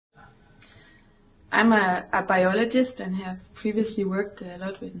I'm a biologist and have previously worked a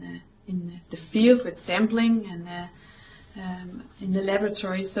lot in the field with sampling and in the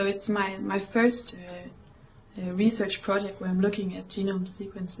laboratory. So it's my first research project where I'm looking at genome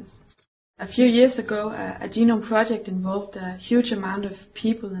sequences. A few years ago, a genome project involved a huge amount of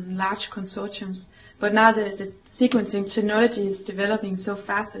people and large consortiums, but now the sequencing technology is developing so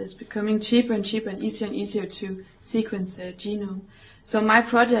fast that it's becoming cheaper and cheaper and easier to sequence a genome. So my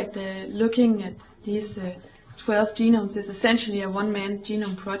project, looking at these 12 genomes, is essentially a one-man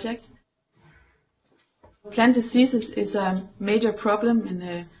genome project. Plant diseases is a major problem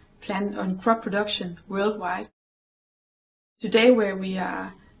in plant and crop production worldwide. Today, where we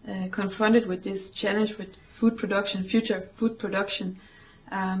are confronted with this challenge with food production, future food production,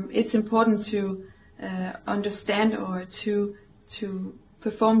 it's important to understand or to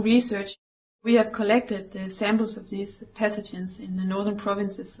perform research. We have collected the samples of these pathogens in the northern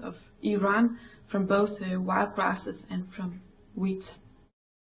provinces of Iran from both wild grasses and from wheat.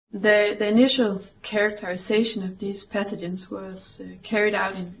 The initial characterization of these pathogens was carried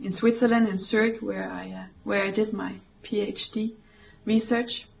out in Switzerland, in Zurich, where I did my PhD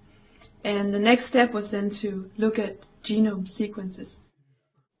research. And the next step was then to look at genome sequences.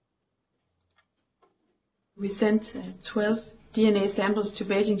 We sent 12 DNA samples to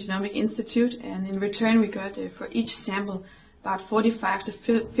Beijing Genomic Institute, and in return we got for each sample about 45 to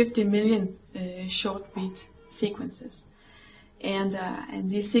 50 million short read sequences. And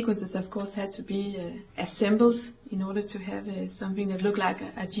these sequences, of course, had to be assembled in order to have something that looked like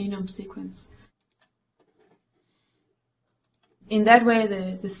a genome sequence. In that way,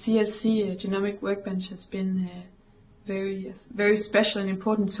 the CLC genomic workbench has been very special and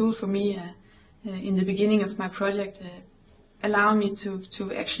important tool for me in the beginning of my project, allowing me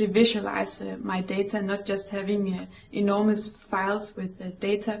to actually visualize my data, not just having enormous files with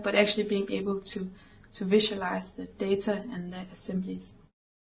data, but actually being able to visualize the data and the assemblies.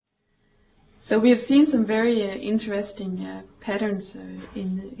 So we have seen some very interesting patterns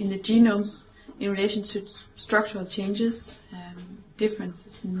in the genomes in relation to structural changes,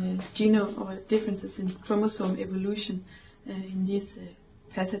 differences in the genome or differences in chromosome evolution in these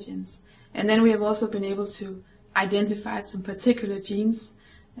pathogens. And then we have also been able to identify some particular genes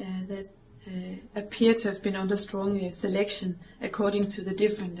that appear to have been under strong selection according to the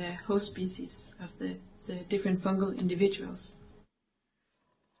different host species of the different fungal individuals.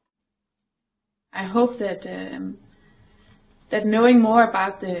 I hope that that knowing more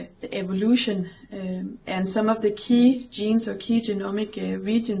about the evolution and some of the key genes or key genomic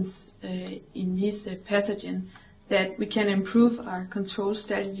regions in these pathogens, that we can improve our control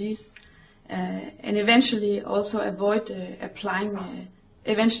strategies and eventually also avoid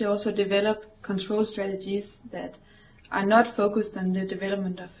eventually also develop control strategies that are not focused on the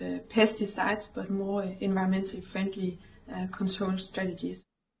development of pesticides, but more environmentally friendly control strategies.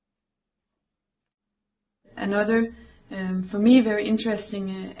 Another, for me, very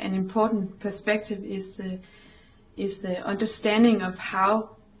interesting and important perspective is the understanding of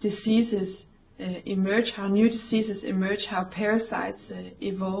how diseases emerge, how new diseases emerge, how parasites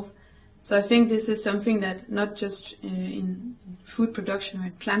evolve. So I think this is something that not just in food production or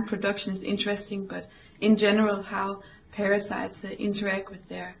in plant production is interesting, but in general how parasites interact with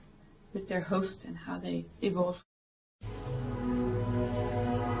their hosts and how they evolve.